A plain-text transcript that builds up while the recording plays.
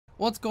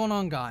What's going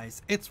on,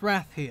 guys? It's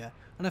Wrath here,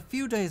 and a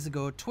few days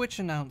ago Twitch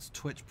announced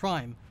Twitch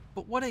Prime,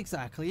 but what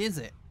exactly is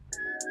it?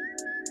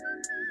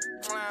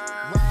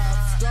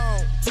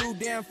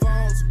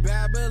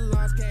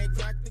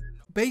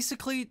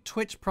 Basically,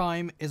 Twitch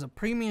Prime is a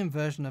premium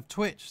version of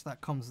Twitch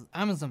that comes with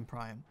Amazon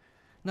Prime.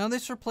 Now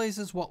this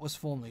replaces what was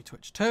formerly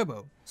Twitch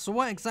Turbo. So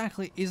what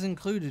exactly is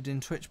included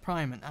in Twitch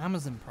Prime and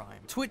Amazon Prime?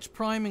 Twitch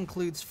Prime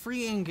includes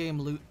free in-game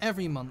loot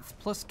every month,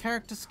 plus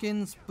character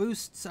skins,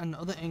 boosts and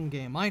other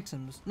in-game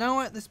items.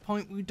 Now at this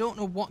point we don't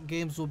know what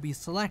games will be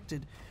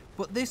selected,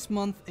 but this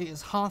month it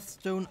is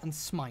Hearthstone and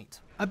Smite.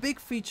 A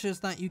big feature is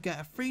that you get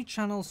a free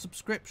channel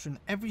subscription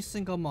every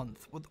single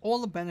month with all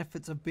the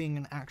benefits of being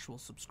an actual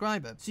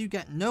subscriber. So you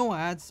get no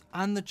ads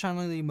and the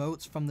channel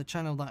emotes from the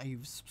channel that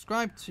you've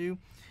subscribed to,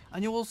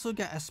 and you also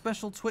get a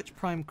special Twitch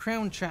Prime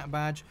Crown Chat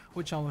badge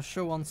which I will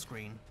show on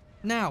screen.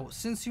 Now,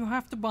 since you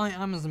have to buy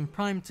Amazon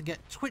Prime to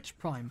get Twitch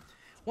Prime,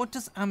 what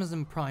does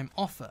Amazon Prime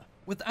offer?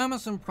 With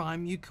Amazon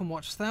Prime, you can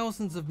watch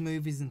thousands of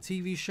movies and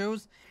TV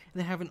shows.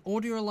 They have an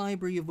audio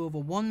library of over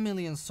 1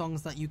 million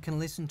songs that you can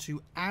listen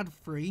to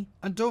ad-free.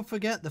 And don't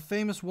forget the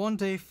famous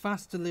one-day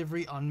fast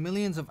delivery on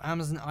millions of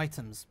Amazon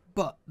items.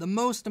 But the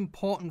most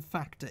important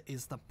factor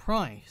is the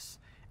price.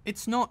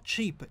 It's not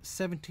cheap at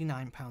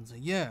 £79 a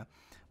year.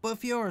 But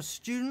if you're a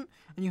student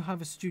and you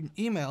have a student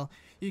email,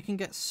 you can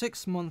get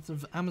 6 months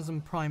of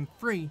Amazon Prime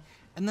free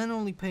and then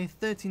only pay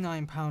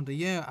 £39 a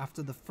year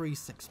after the free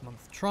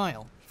 6-month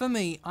trial. For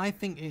me, I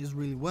think it is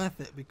really worth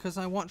it because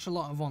I watch a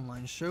lot of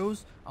online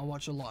shows, I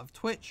watch a lot of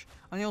Twitch,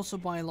 and I also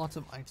buy a lot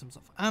of items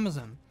off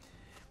Amazon.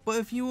 But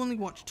if you only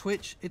watch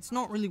Twitch, it's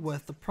not really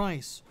worth the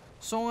price,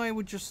 so I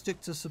would just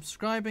stick to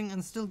subscribing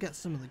and still get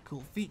some of the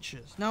cool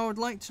features. Now I would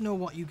like to know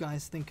what you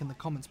guys think in the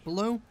comments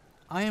below.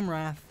 I am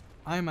Wrath,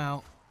 I'm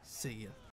out, see ya.